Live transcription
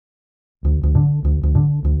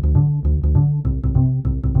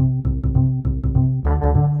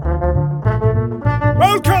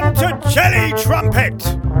trumpet.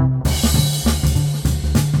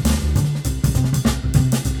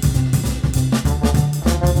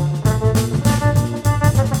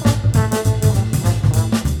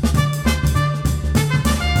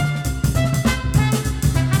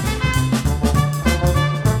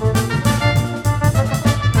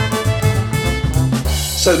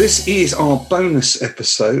 So this is our bonus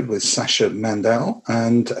episode with Sacha Mandel,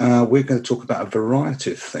 and we're going to talk about a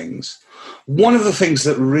variety of things. One of the things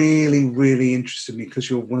that really, really interested me, because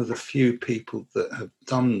you're one of the few people that have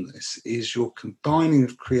done this, is your combining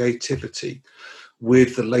of creativity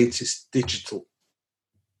with the latest digital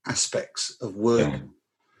aspects of work. Yeah.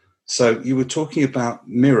 So you were talking about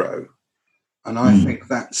Miro, and I think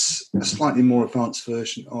that's a slightly more advanced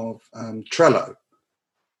version of Trello.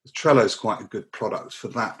 Trello is quite a good product for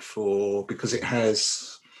that, because it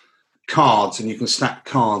has cards and you can stack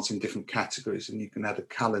cards in different categories, and you can add a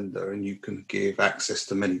calendar and you can give access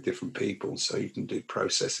to many different people, so you can do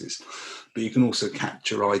processes, but you can also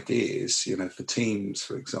capture ideas, for teams,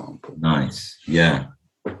 for example. Nice. Yeah,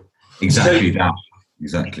 exactly that.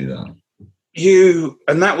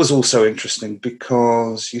 And that was also interesting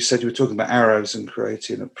because you said you were talking about arrows and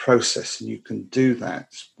creating a process, and you can do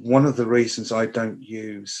that. One of the reasons I don't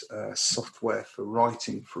use software for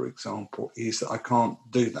writing, for example, is that I can't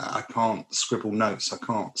do that. I can't scribble notes. I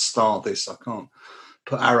can't star this. I can't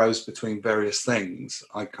put arrows between various things.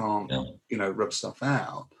 I can't, rub stuff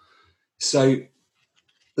out. So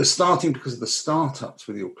because of the startups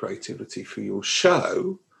with your creativity for your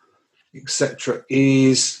show, etc.,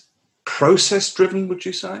 is process driven, would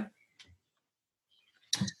you say?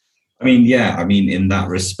 In that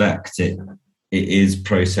respect, it is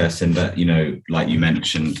process, and that, like you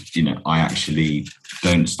mentioned, I actually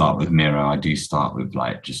don't start with Miro. I do start with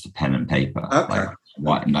just a pen and paper,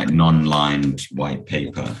 like non-lined white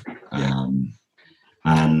paper. I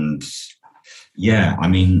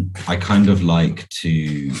kind of like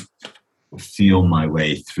to feel my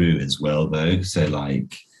way through as well, though. So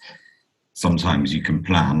sometimes you can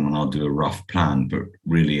plan, and I'll do a rough plan, but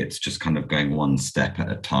really it's just kind of going one step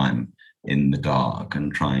at a time in the dark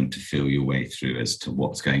and trying to feel your way through as to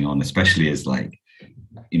what's going on, especially as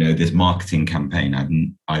this marketing campaign.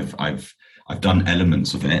 I've done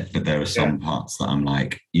elements of it, but there are some parts that I'm I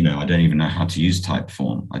don't even know how to use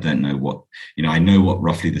Typeform. I don't know what, I know what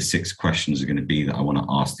roughly the 6 questions are going to be that I want to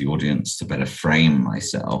ask the audience to better frame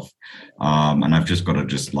myself. And I've just got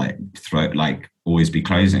to always be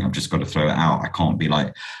closing. I've just got to throw it out. I can't be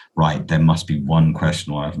right, there must be one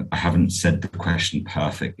question, or I haven't said the question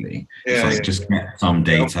perfectly. Just get some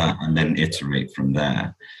data and then iterate from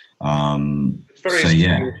there. It's very interesting.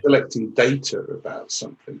 You're collecting data about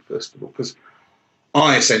something, first of all, because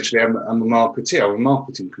I essentially am a marketeer. I'm a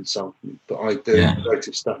marketing consultant, but I do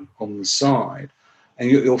creative stuff on the side. And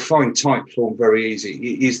you'll find Typeform very easy.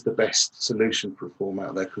 It is the best solution for a form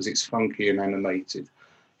out there because it's funky and animated.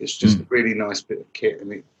 It's just a really nice bit of kit,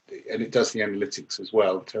 and it does the analytics as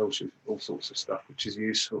well. It tells you all sorts of stuff, which is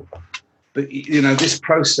useful. But this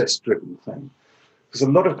process-driven thing, because a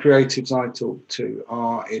lot of creatives I talk to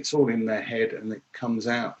it's all in their head and it comes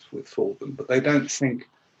out for them, but they don't think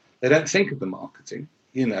of the marketing.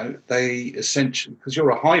 They essentially, because you're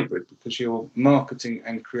a hybrid, because you're marketing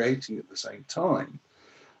and creating at the same time.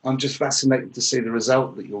 I'm just fascinated to see the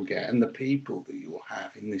result that you'll get and the people that you'll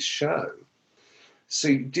have in this show. So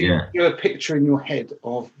do you have a picture in your head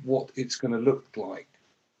of what it's going to look like?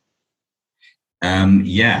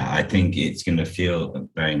 I think it's going to feel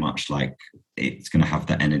very much like it's going to have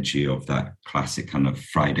the energy of that classic kind of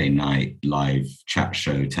Friday night live chat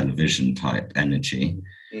show television type energy.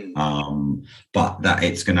 But that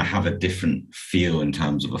it's going to have a different feel in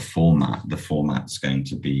terms of a format. The format's going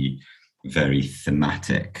to be very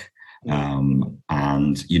thematic. And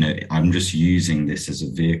I'm just using this as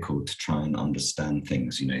a vehicle to try and understand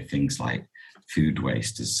things. Things like food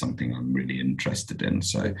waste is something I'm really interested in.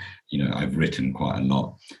 So, I've written quite a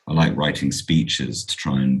lot. I like writing speeches to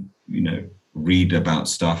try and, read about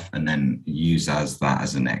stuff and then use that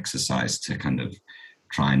as an exercise to kind of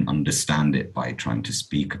try and understand it by trying to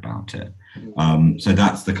speak about it. So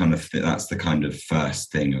that's the kind of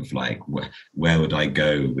first thing of where would I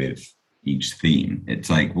go with each theme? It's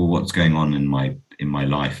what's going on in my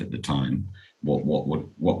life at the time? What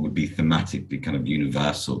would be thematically kind of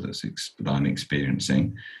universal that I'm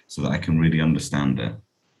experiencing, so that I can really understand it.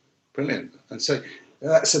 Brilliant. And so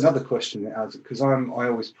that's another question that adds, because I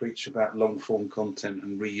always preach about long form content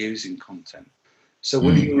and reusing content. So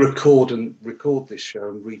will you record this show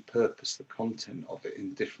and repurpose the content of it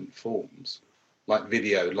in different forms, like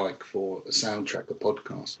video, like for a soundtrack, a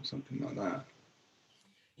podcast, or something like that?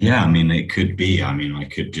 Yeah, I mean, it could be. I mean, I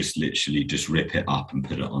could just literally just rip it up and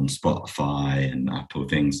put it on Spotify and Apple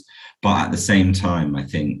things. But at the same time, I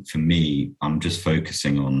think for me, I'm just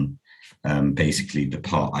focusing on basically the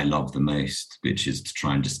part I love the most, which is to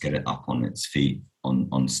try and just get it up on its feet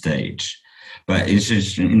on stage. But it's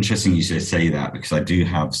just interesting you should say that, because I do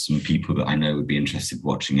have some people that I know would be interested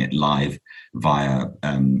watching it live via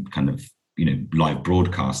kind of, live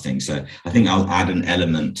broadcasting. So I think I'll add an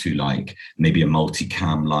element to like maybe a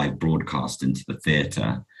multicam live broadcast into the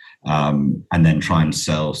theatre, and then try and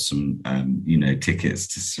sell some, tickets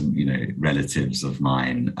to some, relatives of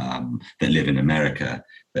mine that live in America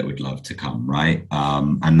that would love to come, right?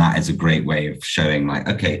 And that is a great way of showing like,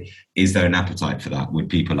 okay, is there an appetite for that? Would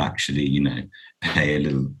people actually, pay a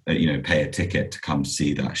little, pay a ticket to come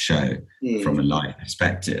see that show from a live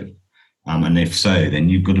perspective? And if so, then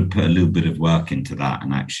you've got to put a little bit of work into that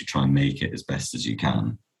and actually try and make it as best as you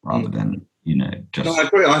can, rather than, just... No, I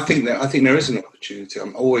agree. I think there is an opportunity.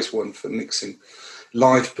 I'm always one for mixing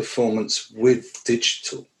live performance with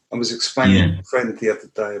digital. I was explaining to a friend the other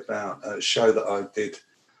day about a show that I did.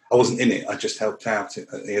 I wasn't in it. I just helped out at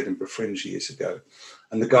the Edinburgh Fringe years ago.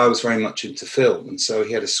 And the guy was very much into film. And so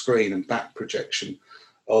he had a screen and back projection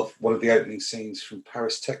of one of the opening scenes from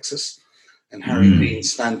Paris, Texas. And Harry Dean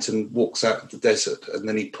Stanton walks out of the desert, and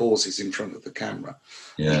then he pauses in front of the camera.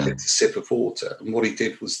 Yeah. He takes a sip of water. And what he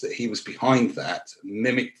did was that he was behind that,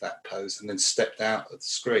 mimicked that pose, and then stepped out of the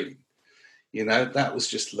screen. That was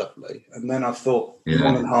just lovely. And then I thought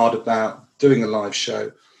long and hard about doing a live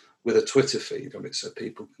show with a Twitter feed on it so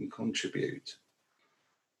people can contribute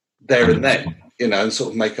there and then, and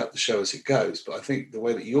sort of make up the show as it goes. But I think the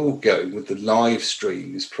way that you're going with the live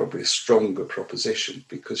stream is probably a stronger proposition,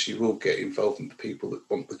 because you will get involved in the people that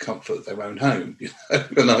want the comfort of their own home,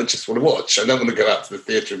 and I just want to watch. I don't want to go out to the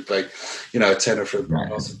theatre and pay, a tenner for a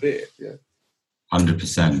glass of beer. Yeah.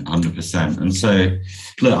 100%. And so,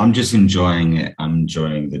 look, I'm just enjoying it. I'm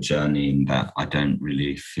enjoying the journey, and that I don't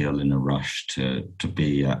really feel in a rush to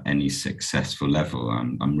be at any successful level.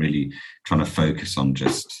 I'm really trying to focus on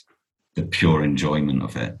just the pure enjoyment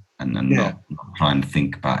of it, and then not trying to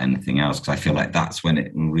think about anything else, because I feel like that's when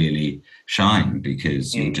it will really shine,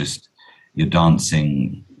 because you're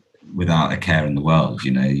dancing without a care in the world.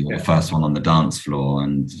 You're the first one on the dance floor,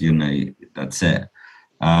 and that's it.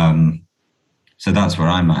 So that's where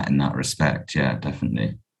I'm at in that respect. Yeah,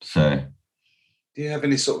 definitely. So, do you have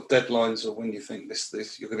any sort of deadlines, or when you think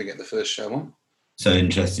this you're going to get the first show on? So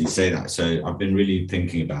interesting you say that. So I've been really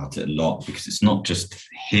thinking about it a lot, because it's not just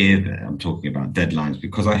here that I'm talking about deadlines,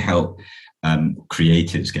 because I help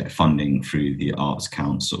creatives get funding through the Arts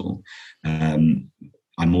Council.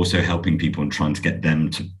 I'm also helping people and trying to get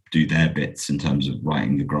them to do their bits in terms of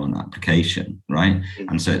writing the grant application, right?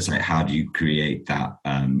 And so it's like, how do you create that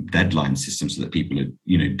deadline system so that people are,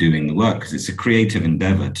 doing the work? Because it's a creative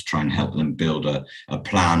endeavor to try and help them build a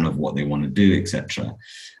plan of what they want to do, etc.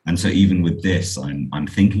 And so even with this, I'm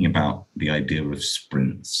thinking about the idea of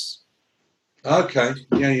sprints. Okay.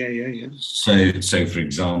 Yeah. So for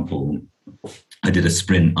example, I did a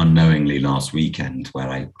sprint unknowingly last weekend where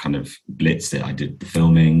I kind of blitzed it. I did the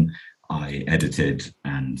filming, I edited,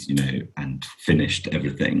 and finished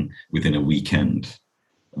everything within a weekend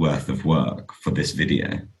worth of work for this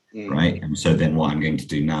video, right? And so then what I'm going to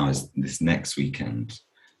do now is this next weekend,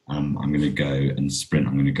 I'm going to go and sprint.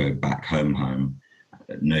 I'm going to go back home,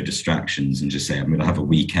 no distractions, and just say I'm going to have a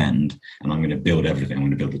weekend, and I'm going to build everything. I'm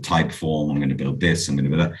going to build the type form. I'm going to build this. I'm going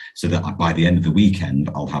to build that, so that by the end of the weekend,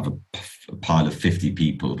 I'll have a pile of 50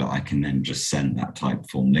 people that I can then just send that type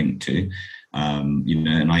form link to.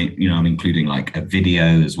 And I'm including like a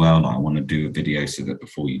video as well. I want to do a video so that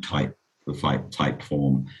before you type the type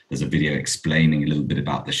form, there's a video explaining a little bit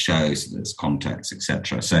about the show, so there's context,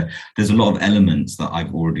 etc. So there's a lot of elements that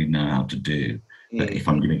I've already know how to do. But if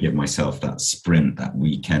I'm going to give myself that sprint, that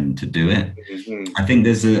weekend to do it, I think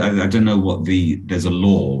there's I don't know there's a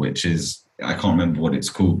law, which is, I can't remember what it's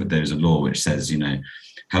called, but there's a law which says,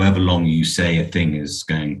 however long you say a thing is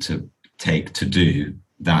going to take to do,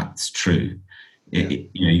 that's true.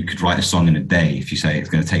 You could write a song in a day if you say it's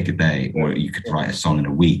going to take a day, or you could write a song in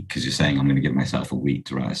a week because you're saying I'm going to give myself a week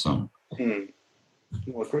to write a song. I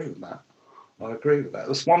agree with that.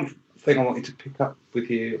 There's one thing I wanted to pick up with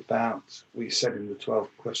you about what you said in the 12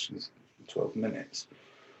 questions, 12 minutes,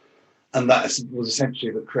 and that was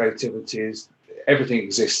essentially that creativity is everything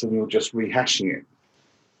exists and you're just rehashing it.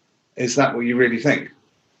 Is that what you really think?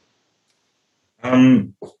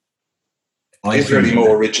 Is there any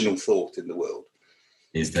more original thought in the world?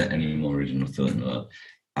 Is there any more original thought in the world?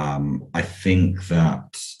 I think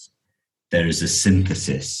that there is a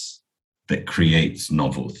synthesis that creates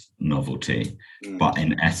novelty. But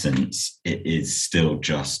in essence, it is still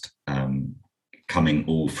just coming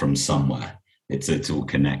all from somewhere. It's all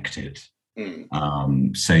connected.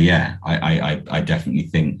 So yeah, I definitely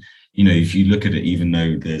think, you know, if you look at it, even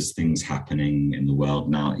though there's things happening in the world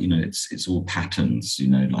now, you know, it's all patterns, you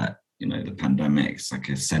know, like, you know, the pandemic's like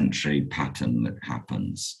a century pattern that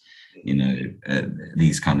happens, you know,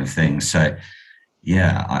 these kind of things. So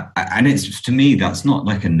yeah, and it's, to me, that's not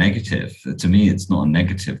like a negative. To me, it's not a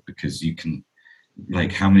negative, because you can,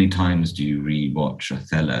 like, how many times do you rewatch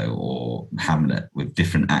Othello or Hamlet with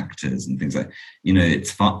different actors and things like, you know,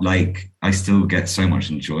 it's fun. Like, I still get so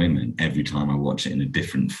much enjoyment every time I watch it in a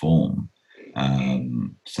different form.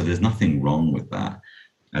 So there's nothing wrong with that.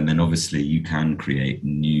 And then obviously you can create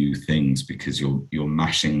new things because you're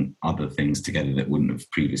mashing other things together that wouldn't have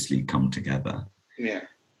previously come together.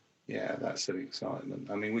 Yeah, that's an excitement.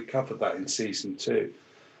 I mean, we covered that in season 2.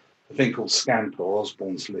 A thing called Scamp, or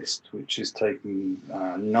Osborne's List, which is taking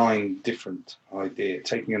 9 different ideas,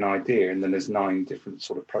 taking an idea, and then there's 9 different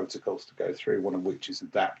sort of protocols to go through, one of which is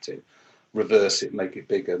adaptive, reverse it, make it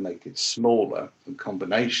bigger, make it smaller, a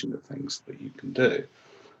combination of things that you can do.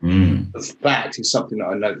 That is something that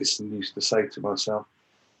I noticed and used to say to myself,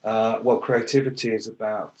 well, creativity is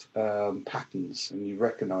about patterns, and you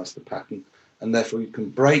recognise the pattern, and therefore you can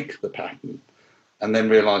break the pattern, and then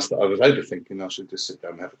realise that I was overthinking. I should just sit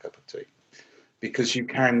down and have a cup of tea, because you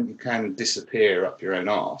can disappear up your own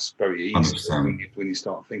arse very easily when you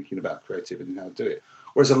start thinking about creativity and how to do it.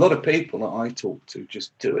 Whereas a lot of people that I talk to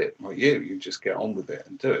just do it, like you just get on with it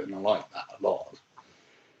and do it, and I like that a lot.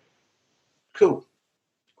 Cool.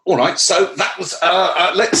 All right, so that was.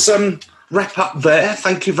 Let's wrap up there.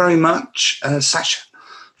 Thank you very much, Sacha,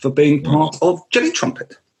 for being part of Jelly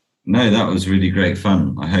Trumpet. No, that was really great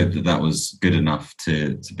fun. I hope that was good enough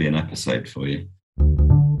to be an episode for you.